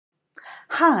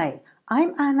Hi,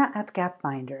 I'm Anna at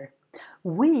Gapminder.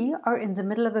 We are in the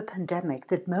middle of a pandemic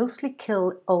that mostly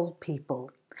kills old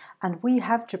people, and we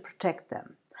have to protect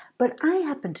them. But I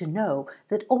happen to know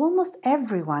that almost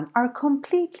everyone are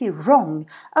completely wrong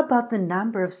about the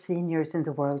number of seniors in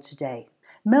the world today.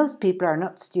 Most people are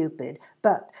not stupid,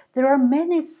 but there are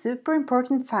many super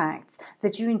important facts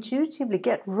that you intuitively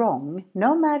get wrong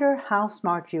no matter how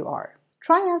smart you are.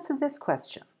 Try answer this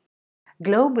question.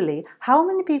 Globally, how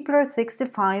many people are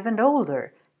 65 and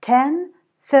older? 10,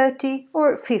 30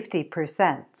 or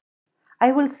 50%?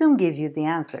 I will soon give you the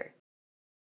answer.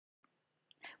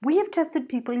 We have tested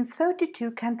people in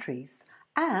 32 countries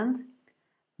and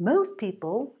most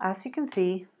people, as you can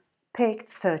see,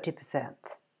 picked 30%.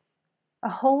 A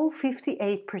whole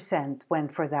 58%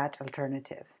 went for that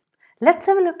alternative. Let's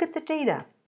have a look at the data.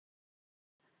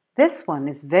 This one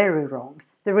is very wrong.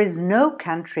 There is no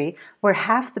country where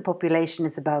half the population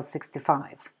is above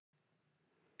 65.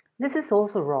 This is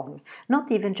also wrong.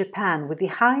 Not even Japan, with the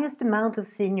highest amount of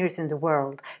seniors in the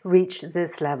world, reached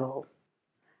this level.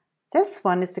 This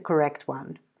one is the correct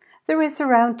one. There is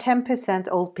around 10%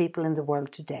 old people in the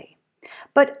world today.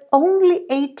 But only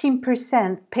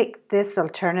 18% picked this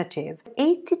alternative.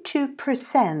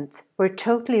 82% were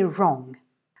totally wrong.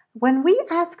 When we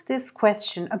ask this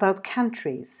question about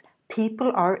countries,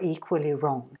 people are equally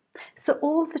wrong. So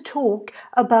all the talk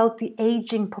about the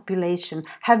aging population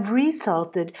have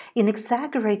resulted in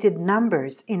exaggerated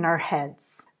numbers in our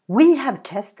heads. We have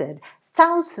tested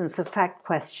thousands of fact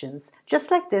questions,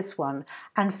 just like this one,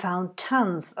 and found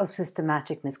tons of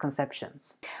systematic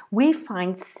misconceptions. We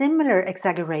find similar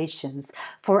exaggerations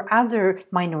for other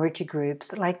minority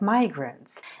groups like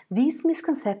migrants. These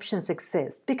misconceptions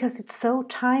exist because it's so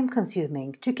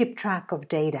time-consuming to keep track of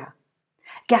data.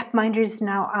 Gapminder is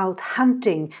now out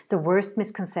hunting the worst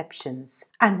misconceptions,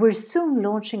 and we're soon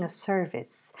launching a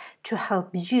service to help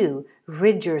you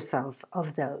rid yourself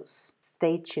of those.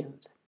 Stay tuned.